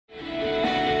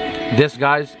This,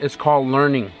 guys, is called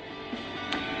learning.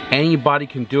 Anybody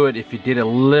can do it if you did a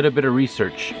little bit of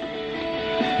research.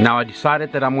 Now I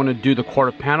decided that I'm going to do the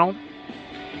quarter panel,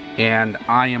 and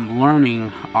I am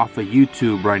learning off of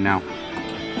YouTube right now.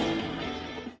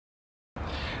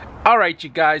 Alright, you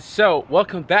guys, so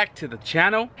welcome back to the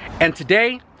channel, and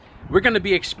today we're going to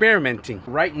be experimenting.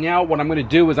 Right now what I'm going to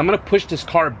do is I'm going to push this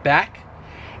car back,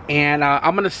 and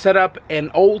I'm going to set up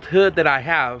an old hood that I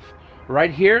have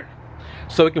right here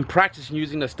so we can practice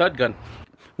using the stud gun.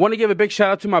 Want to give a big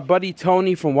shout out to my buddy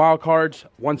Tony from Wildcards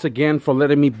once again for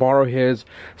letting me borrow his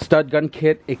stud gun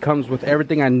kit. It comes with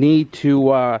everything I need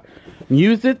to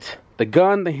use it: the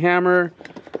gun, the hammer,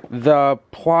 the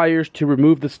pliers to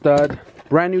remove the stud,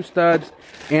 brand new studs,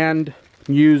 and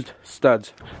used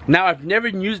studs. Now, I've never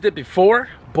used it before,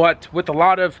 but with a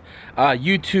lot of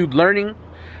YouTube learning,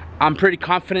 I'm pretty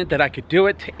confident that I could do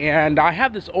it. And I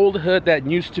have this old hood that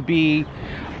used to be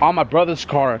on my brother's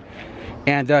car,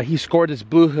 and he scored this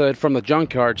blue hood from the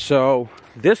junkyard. So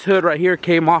this hood right here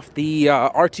came off the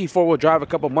RT 4-wheel drive a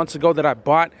couple months ago that I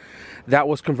bought, that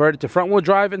was converted to front wheel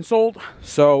drive and sold.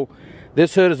 So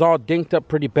this hood is all dinked up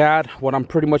pretty bad. What I'm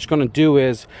pretty much going to do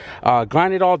is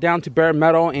grind it all down to bare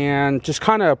metal and just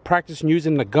kind of practice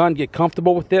using the gun, get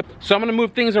comfortable with it. So I'm going to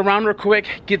move things around real quick,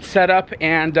 get set up,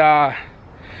 and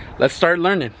let's start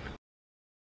learning.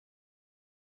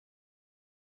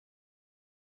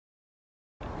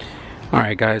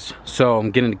 Alright, guys, so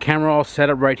I'm getting the camera all set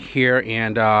up right here,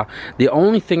 and the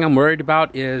only thing I'm worried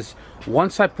about is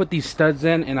once I put these studs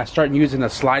in and I start using a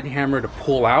slide hammer to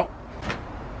pull out,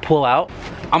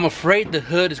 I'm afraid the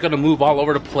hood is going to move all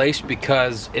over the place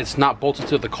because it's not bolted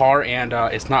to the car and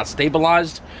it's not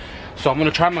stabilized. So I'm going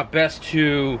to try my best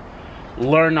to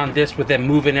learn on this with it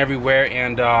moving everywhere,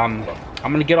 and I'm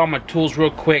going to get all my tools real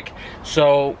quick.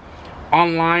 So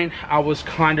online I was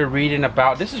kind of reading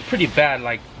about, this is pretty bad,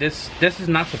 like this is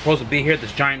not supposed to be here,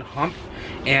 this giant hump,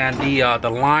 and the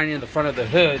line in the front of the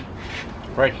hood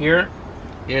right here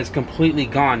is completely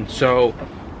gone. So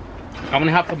I'm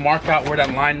gonna have to mark out where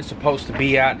that line is supposed to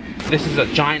be at. This is a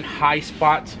giant high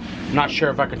spot. I'm not sure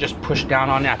if I could just push down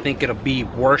on it. I think it'll be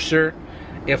worser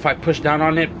if I push down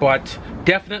on it, but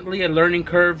definitely a learning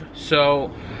curve.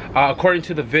 So according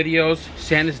to the videos,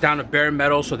 sand is down to bare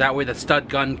metal, so that way the stud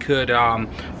gun could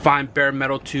find bare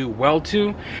metal to weld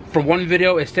to. From one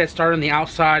video, it said start on the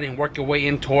outside and work your way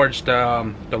in towards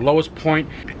the lowest point.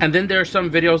 And then there are some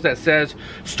videos that says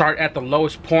start at the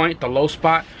lowest point, the low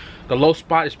spot. The low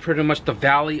spot is pretty much the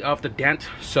valley of the dent.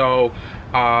 So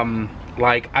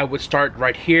like I would start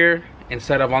right here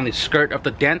instead of on the skirt of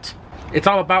the dent. It's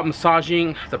all about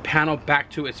massaging the panel back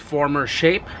to its former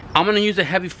shape. I'm gonna use a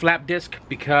heavy flap disc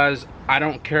because I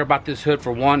don't care about this hood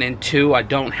for one, and two, I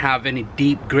don't have any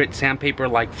deep grit sandpaper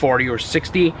like 40 or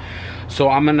 60. So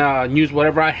I'm gonna use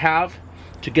whatever I have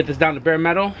to get this down to bare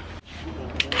metal.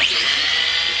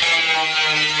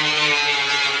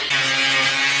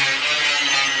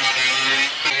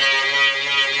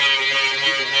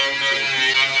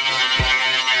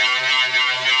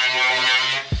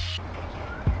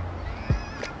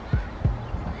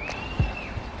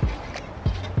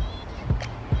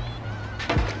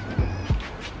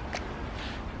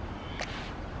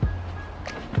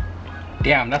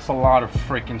 Damn, that's a lot of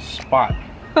freaking spot.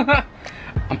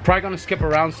 I'm probably gonna skip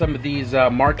around some of these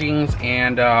markings,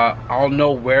 and I'll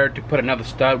know where to put another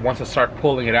stud once I start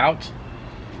pulling it out.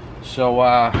 So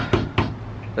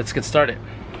let's get started.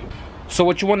 So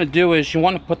what you want to do is you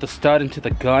want to put the stud into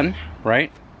the gun,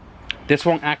 right? This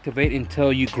won't activate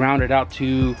until you ground it out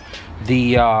to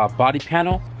the body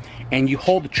panel, and you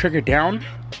hold the trigger down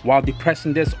while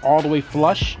depressing this all the way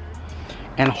flush,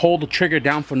 and hold the trigger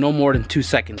down for no more than 2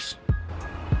 seconds.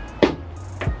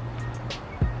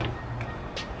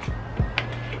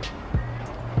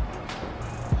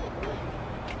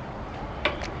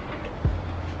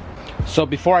 So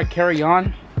before I carry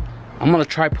on, I'm gonna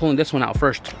try pulling this one out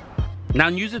first. Now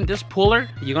using this puller,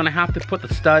 you're gonna have to put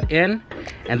the stud in,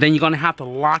 and then you're gonna have to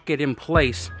lock it in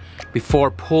place before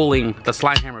pulling the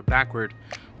slide hammer backward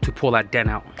to pull that dent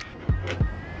out.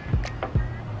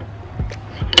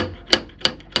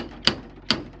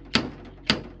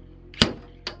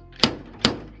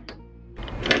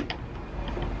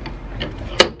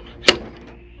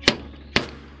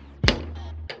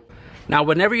 Now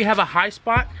whenever you have a high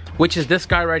spot, which is this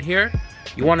guy right here,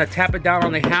 you want to tap it down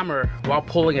on the hammer while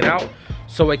pulling it out,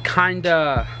 so it kind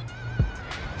of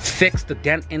fixes the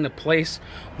dent into place.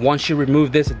 Once you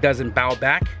remove this, it doesn't bow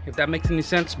back, if that makes any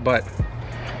sense. But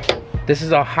this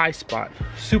is a high spot,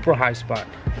 super high spot.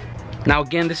 Now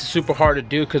again, this is super hard to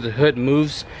do because the hood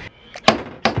moves.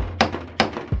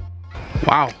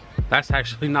 Wow, that's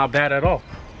actually not bad at all.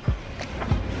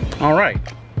 All right,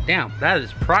 damn, that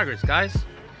is progress, guys.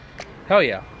 Hell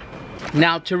yeah.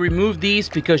 Now to remove these,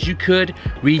 because you could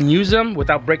reuse them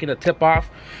without breaking the tip off,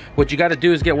 what you got to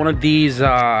do is get one of these,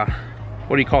 what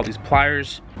do you call these,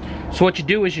 pliers. So what you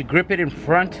do is you grip it in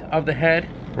front of the head,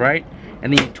 right?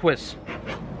 And then you twist.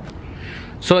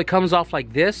 So it comes off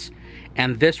like this,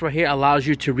 and this right here allows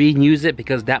you to reuse it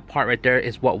because that part right there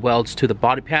is what welds to the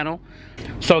body panel.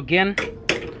 So again,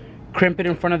 crimp it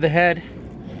in front of the head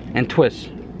and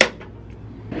twist.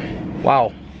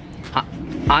 Wow.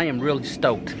 I am really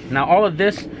stoked. Now all of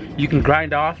this you can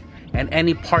grind off, and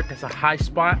any part that's a high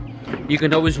spot, you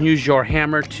can always use your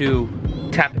hammer to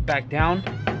tap it back down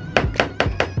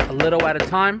a little at a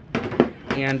time,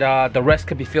 and the rest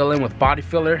could be filled in with body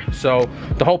filler. So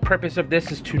the whole purpose of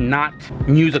this is to not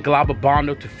use a glob of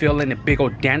Bondo to fill in a big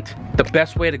old dent. The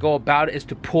best way to go about it is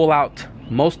to pull out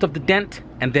most of the dent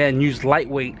and then use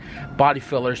lightweight body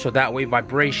filler, so that way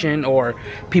vibration or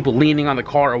people leaning on the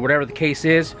car or whatever the case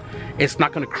is, it's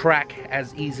not going to crack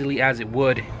as easily as it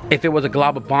would if it was a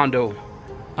glob of Bondo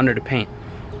under the paint.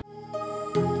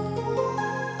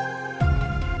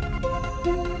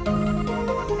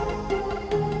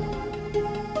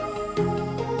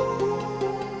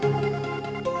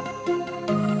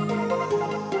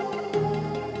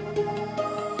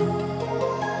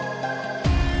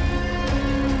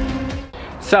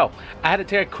 So I had to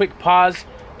take a quick pause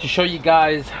to show you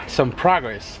guys some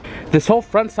progress. This whole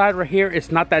front side right here is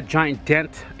not that giant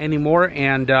dent anymore,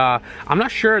 and I'm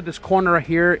not sure this corner right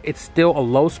here, it's still a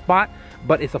low spot,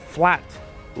 but it's a flat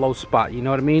low spot, you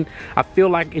know what I mean? I feel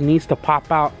like it needs to pop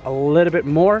out a little bit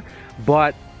more,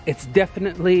 but it's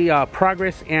definitely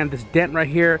progress. And this dent right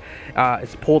here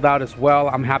is pulled out as well.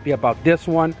 I'm happy about this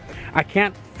one. I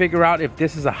can't figure out if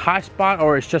this is a high spot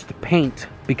or it's just the paint,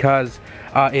 because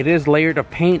it is layered of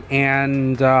paint,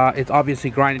 and it's obviously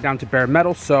grinded down to bare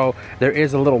metal, so there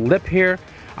is a little lip here.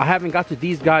 I haven't got to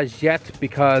these guys yet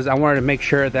because I wanted to make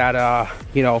sure that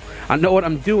you know, I know what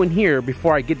I'm doing here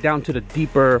before I get down to the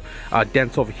deeper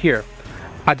dents over here.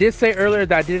 I did say earlier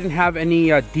that I didn't have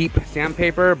any deep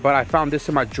sandpaper, but I found this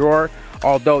in my drawer.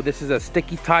 Although this is a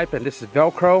sticky type and this is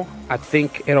Velcro, I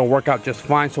think it'll work out just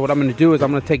fine. So what I'm going to do is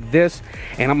I'm going to take this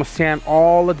and I'm going to sand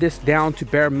all of this down to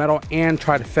bare metal and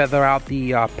try to feather out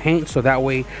the paint, so that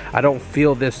way I don't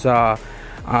feel this like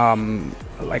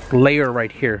layer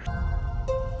right here.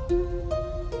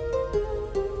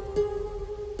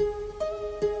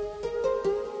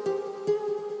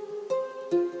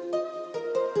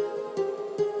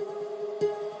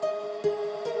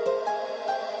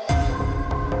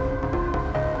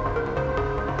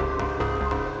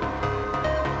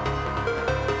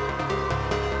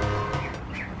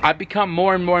 I become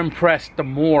more and more impressed the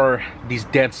more these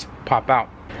dents pop out.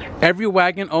 Every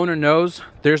wagon owner knows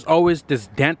there's always this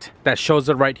dent that shows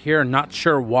it right here. Not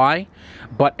sure why,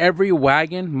 but every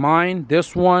wagon, mine,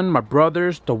 this one, my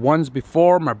brother's, the ones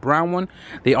before, my brown one,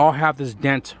 they all have this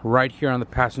dent right here on the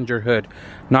passenger hood.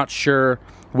 Not sure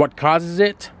what causes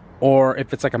it, or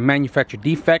if it's like a manufacturer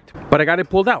defect, but I got it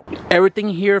pulled out. Everything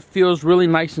here feels really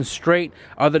nice and straight,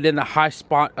 other than the high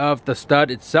spot of the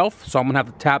stud itself. So I'm gonna have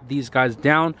to tap these guys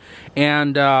down,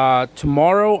 and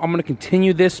tomorrow I'm gonna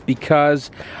continue this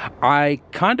because I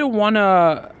kind of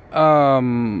wanna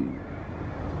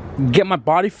get my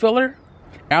body filler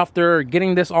after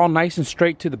getting this all nice and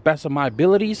straight to the best of my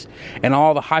abilities and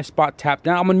all the high spot tapped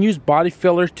down. I'm gonna use body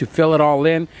filler to fill it all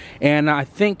in, and I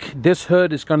think this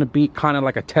hood is gonna be kind of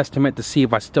like a testament to see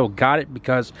if I still got it,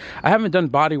 because I haven't done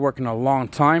body work in a long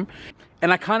time,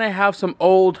 and I kind of have some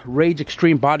old Rage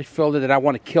Extreme body filler that I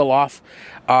want to kill off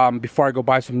before I go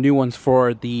buy some new ones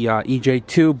for the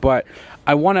EJ2. But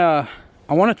I wanna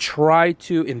try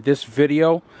to, in this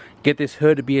video, get this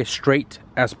hood to be as straight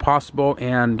as possible,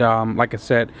 and like I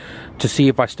said, to see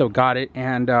if I still got it.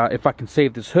 And if I can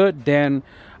save this hood, then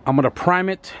I'm gonna prime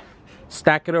it,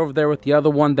 stack it over there with the other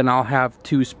one, then I'll have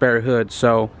 2 spare hoods.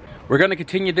 So we're gonna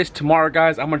continue this tomorrow,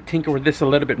 guys. I'm gonna tinker with this a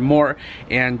little bit more,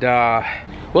 and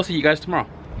we'll see you guys tomorrow.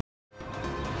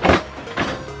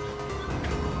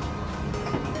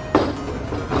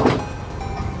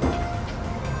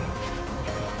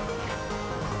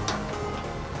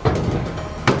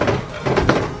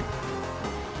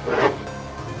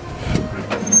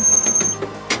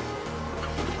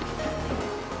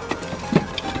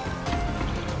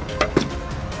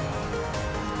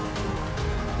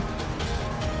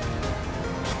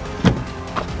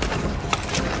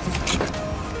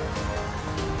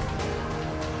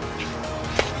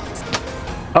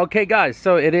 Okay guys,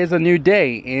 so it is a new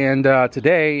day, and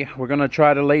today we're gonna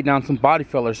try to lay down some body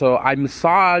filler. So I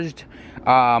massaged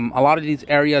a lot of these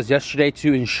areas yesterday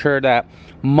to ensure that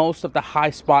most of the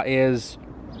high spot is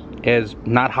is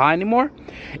not high anymore,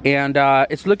 and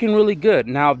it's looking really good.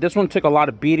 Now this one took a lot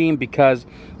of beating because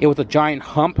it was a giant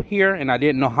hump here and I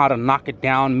didn't know how to knock it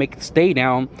down, make it stay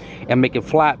down and make it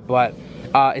flat. But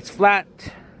it's flat.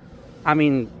 I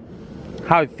mean,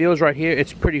 how it feels right here,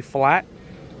 it's pretty flat,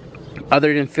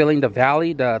 other than filling the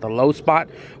valley, the low spot,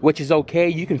 which is okay.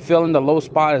 You can fill in the low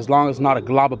spot as long as it's not a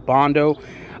glob of Bondo.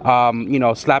 You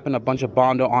know, slapping a bunch of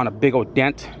Bondo on a big old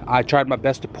dent. I tried my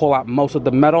best to pull out most of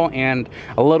the metal, and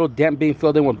a little dent being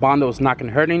filled in with Bondo is not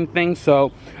gonna hurt anything.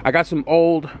 So I got some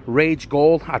old Rage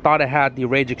Gold. I thought I had the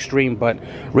Rage Extreme, but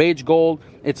Rage Gold,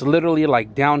 it's literally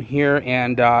like down here,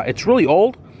 and it's really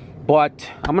old, but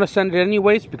I'm gonna send it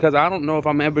anyways because I don't know if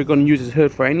I'm ever gonna use this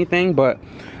hood for anything. But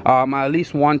I at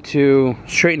least want to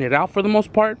straighten it out for the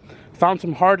most part. Found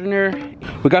some hardener.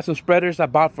 We got some spreaders I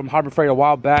bought from Harbor Freight a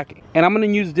while back, and I'm gonna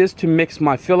use this to mix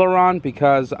my filler on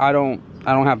because I don't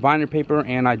have binder paper,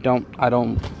 and I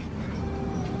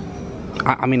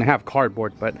mean I have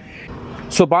cardboard. But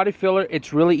so body filler,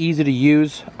 it's really easy to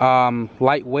use,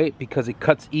 lightweight because it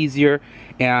cuts easier,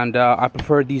 and I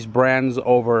prefer these brands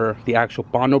over the actual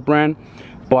Bondo brand.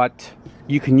 But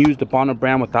you can use the Bondo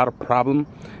brand without a problem.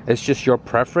 It's just your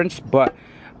preference. But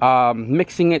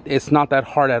mixing it's not that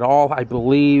hard at all. I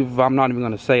believe, I'm not even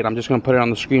going to say it, I'm just going to put it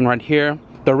on the screen right here,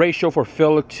 the ratio for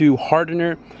filler to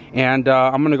hardener. And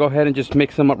I'm going to go ahead and just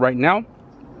mix them up right now,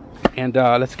 and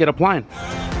let's get applying.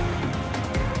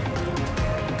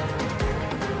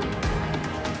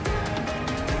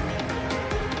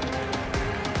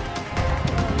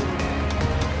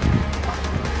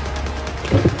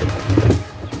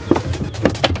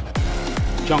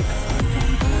 Junk.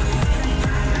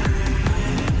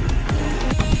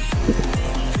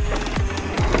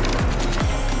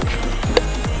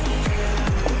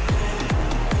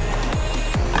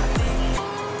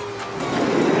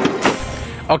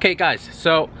 Okay guys,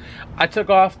 so I took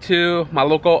off to my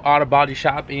local auto body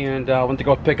shop and went to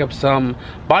go pick up some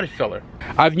body filler.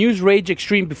 I've used Rage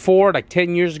Extreme before, like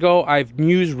 10 years ago. I've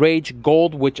used Rage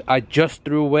Gold, which I just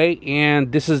threw away,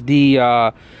 and this is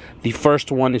the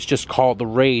first one. It's just called the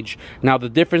Rage. Now the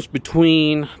difference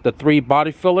between the three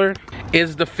body filler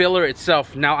is the filler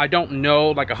itself. Now I don't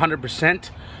know like 100%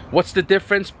 what's the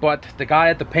difference, but the guy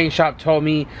at the paint shop told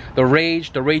me the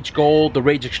Rage Gold, the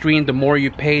Rage Extreme, the more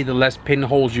you pay, the less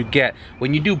pinholes you get.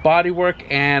 When you do body work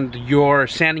and you're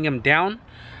sanding them down,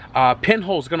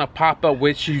 pinholes gonna pop up,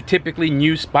 which you typically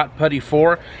use spot putty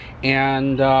for.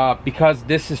 And because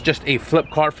this is just a flip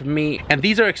card for me, and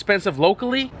these are expensive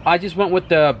locally, I just went with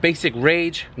the basic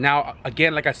Rage. Now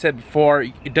again, like I said before,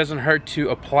 it doesn't hurt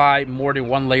to apply more than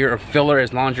one layer of filler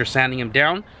as long as you're sanding them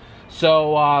down.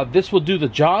 So this will do the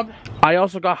job. I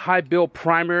also got high build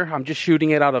primer. I'm just shooting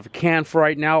it out of a can for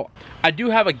right now. I do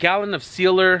have a gallon of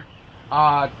sealer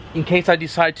in case I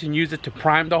decide to use it to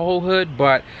prime the whole hood,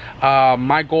 but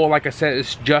my goal, like I said,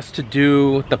 is just to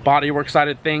do the bodywork side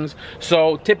of things.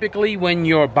 So typically when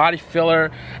your body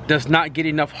filler does not get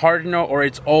enough hardener, or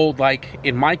it's old, like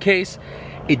in my case,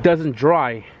 it doesn't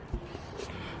dry.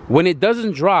 When it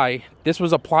doesn't dry, this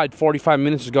was applied 45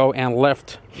 minutes ago and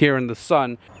left here in the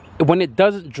sun. When it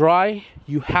doesn't dry,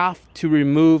 you have to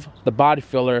remove the body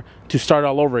filler to start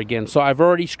all over again. So I've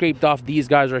already scraped off these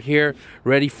guys right here,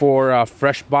 ready for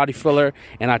fresh body filler,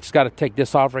 and I just got to take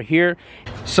this off right here.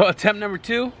 So attempt number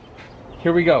 2,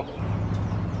 here we go.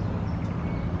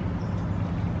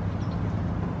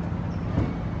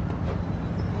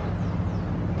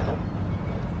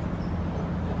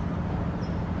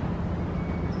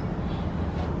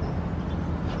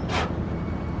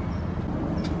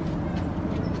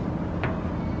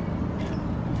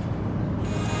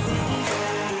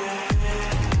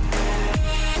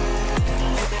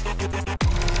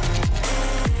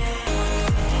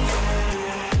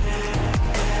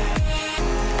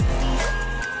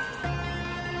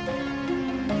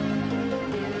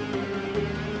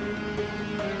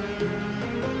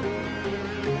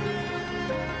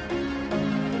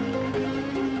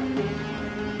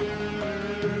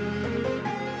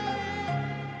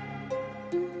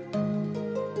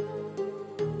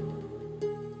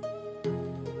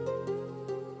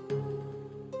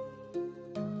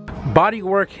 Body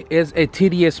work is a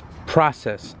tedious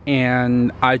process,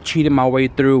 and I cheated my way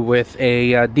through with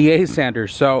a DA sander.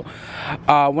 So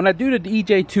when I do the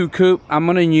EJ2 coupe, I'm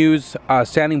going to use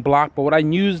sanding block, but what I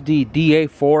use the DA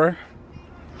for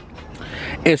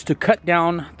is to cut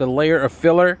down the layer of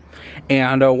filler,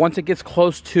 and once it gets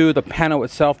close to the panel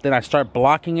itself, then I start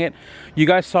blocking it. You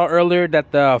guys saw earlier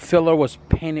that the filler was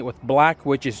painted with black,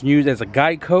 which is used as a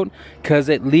guide coat because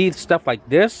it leaves stuff like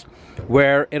this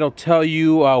where it'll tell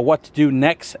you what to do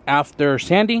next after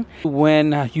sanding.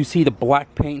 When you see the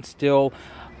black paint still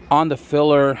on the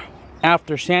filler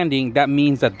after sanding, that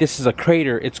means that this is a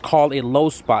crater. It's called a low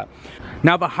spot.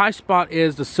 Now the high spot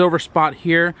is the silver spot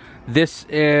here. This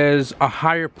is a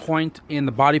higher point in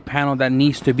the body panel that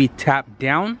needs to be tapped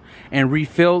down and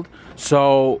refilled.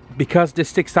 So because this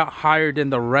sticks out higher than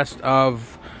the rest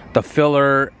of the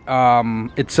filler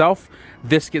itself,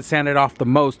 this gets sanded off the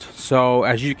most. So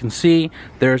as you can see,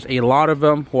 there's a lot of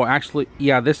them. Well, actually,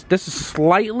 yeah, this is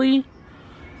slightly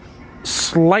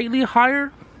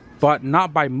higher, but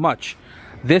not by much.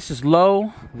 This is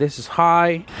low, this is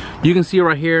high. You can see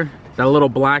right here, that little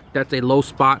black, that's a low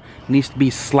spot. It needs to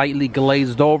be slightly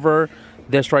glazed over.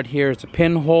 This right here is a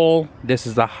pinhole. This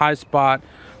is a high spot,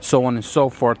 so on and so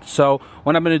forth. So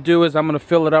what I'm gonna do is I'm gonna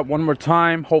fill it up one more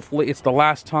time. Hopefully it's the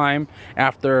last time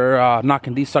after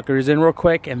knocking these suckers in real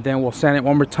quick, and then we'll sand it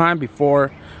one more time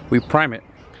before we prime it.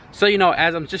 So, you know,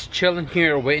 as I'm just chilling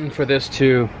here waiting for this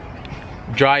to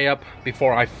dry up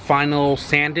before I final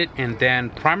sand it and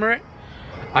then primer it,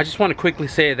 I just want to quickly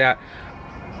say that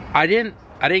I didn't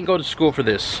go to school for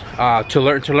this,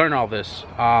 to learn all this.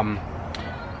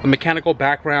 The mechanical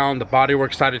background, the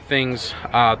bodywork side of things,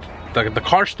 the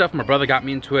car stuff, my brother got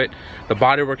me into it. The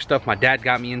bodywork stuff, my dad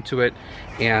got me into it.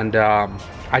 And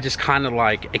I just kind of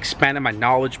like expanded my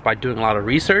knowledge by doing a lot of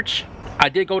research. I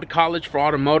did go to college for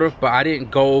automotive, but I didn't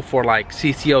go for like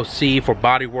CCOC, for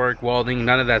bodywork, welding,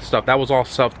 none of that stuff. That was all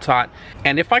self-taught.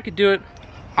 And if I could do it,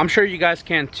 I'm sure you guys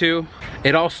can too.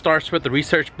 It all starts with the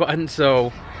research button.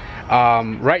 So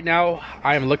right now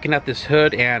I am looking at this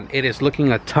hood and it is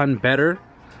looking a ton better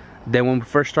than when we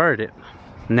first started it.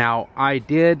 Now I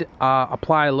did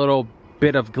apply a little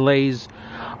bit of glaze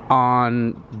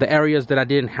on the areas that I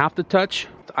didn't have to touch.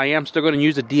 I am still going to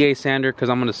use a DA sander because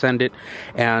I'm going to send it,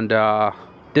 and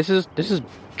this is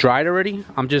dried already.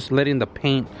 I'm just letting the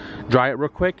paint dry it real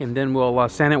quick, and then we'll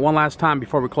sand it one last time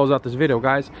before we close out this video,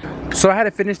 guys. So I had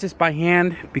to finish this by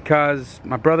hand because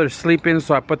my brother's sleeping,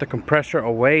 so I put the compressor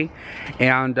away,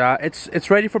 and it's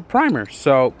ready for primer.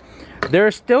 So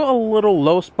there's still a little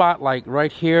low spot, like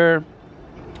right here.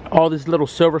 All these little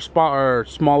silver spot or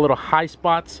small little high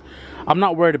spots. I'm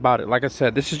not worried about it. Like I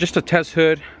said, this is just a test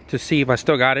hood to see if I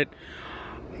still got it.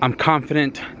 I'm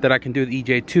confident that I can do the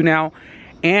EJ2 now.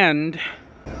 And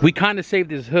we kind of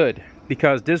saved this hood,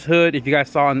 because this hood, if you guys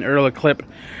saw in the earlier clip,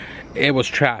 it was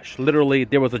trash. Literally,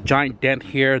 there was a giant dent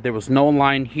here. There was no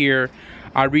line here.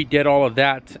 I redid all of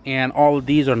that, and all of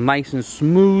these are nice and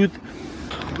smooth.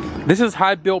 This is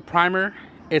high build primer.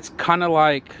 It's kind of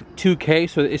like 2K,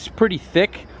 so it's pretty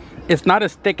thick. It's not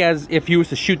as thick as if you was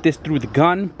to shoot this through the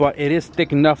gun, but it is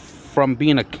thick enough from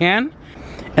being a can.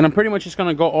 And I'm pretty much just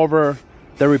gonna go over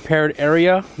the repaired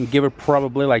area and give it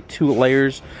probably like 2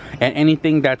 layers, and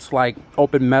anything that's like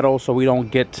open metal so we don't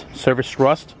get surface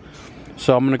rust.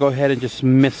 So I'm gonna go ahead and just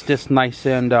mist this nice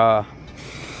and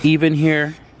even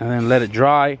here, and then let it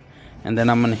dry, and then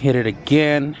I'm gonna hit it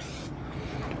again.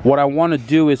 What I want to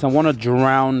do is I want to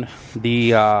drown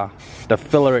the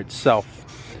filler itself.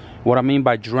 What I mean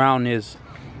by drown is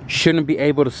shouldn't be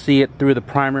able to see it through the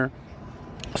primer.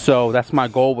 So that's my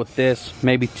goal with this.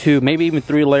 Maybe 2, maybe even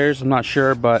 3 layers. I'm not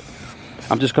sure, but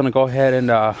I'm just going to go ahead and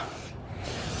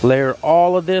layer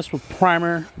all of this with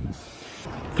primer.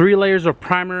 3 layers of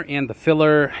primer, and the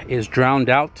filler is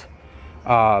drowned out.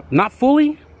 Not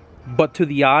fully, but to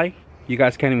the eye. You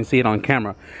guys can't even see it on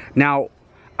camera. Now,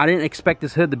 I didn't expect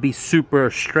this hood to be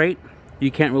super straight. You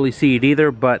can't really see it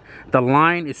either, but the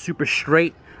line is super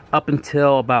straight up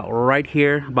until about right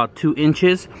here, about 2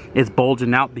 inches. It's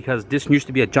bulging out because this used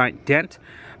to be a giant dent,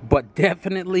 but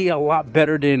definitely a lot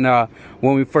better than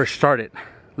when we first started.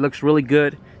 Looks really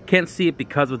good. Can't see it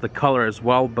because of the color as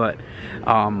well, but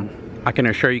I can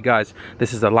assure you guys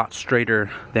this is a lot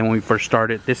straighter than when we first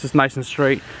started. This is nice and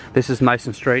straight. This is nice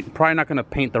and straight. Probably not going to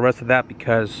paint the rest of that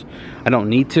because I don't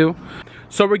need to.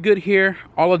 So we're good here.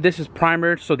 All of this is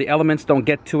primered so the elements don't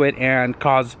get to it and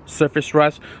cause surface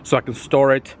rust, so I can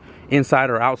store it inside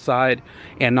or outside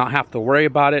and not have to worry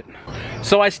about it.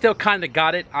 So I still kind of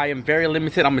got it. I am very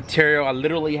limited on material. I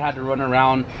literally had to run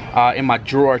around in my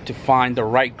drawer to find the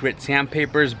right grit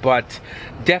sandpapers, but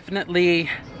definitely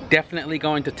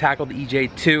going to tackle the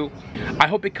EJ2. I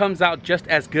hope it comes out just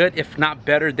as good, if not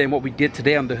better, than what we did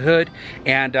today on the hood,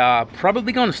 and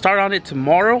probably going to start on it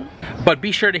tomorrow. But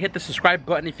be sure to hit the subscribe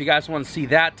button if you guys want to see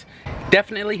that.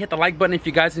 Definitely hit the like button if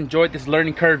you guys enjoyed this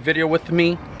learning curve video with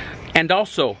me. And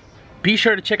also, be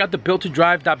sure to check out the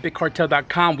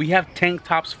built2drive.bigcartel.com. We have tank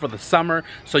tops for the summer,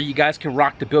 so you guys can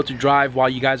rock the Built to Drive while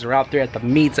you guys are out there at the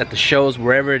meets, at the shows,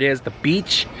 wherever it is, the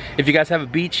beach, if you guys have a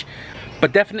beach.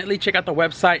 But definitely check out the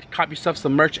website, cop yourself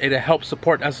some merch. It'll help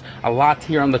support us a lot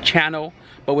here on the channel.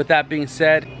 But with that being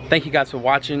said, thank you guys for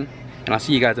watching, and I'll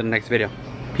see you guys in the next video.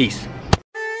 Peace.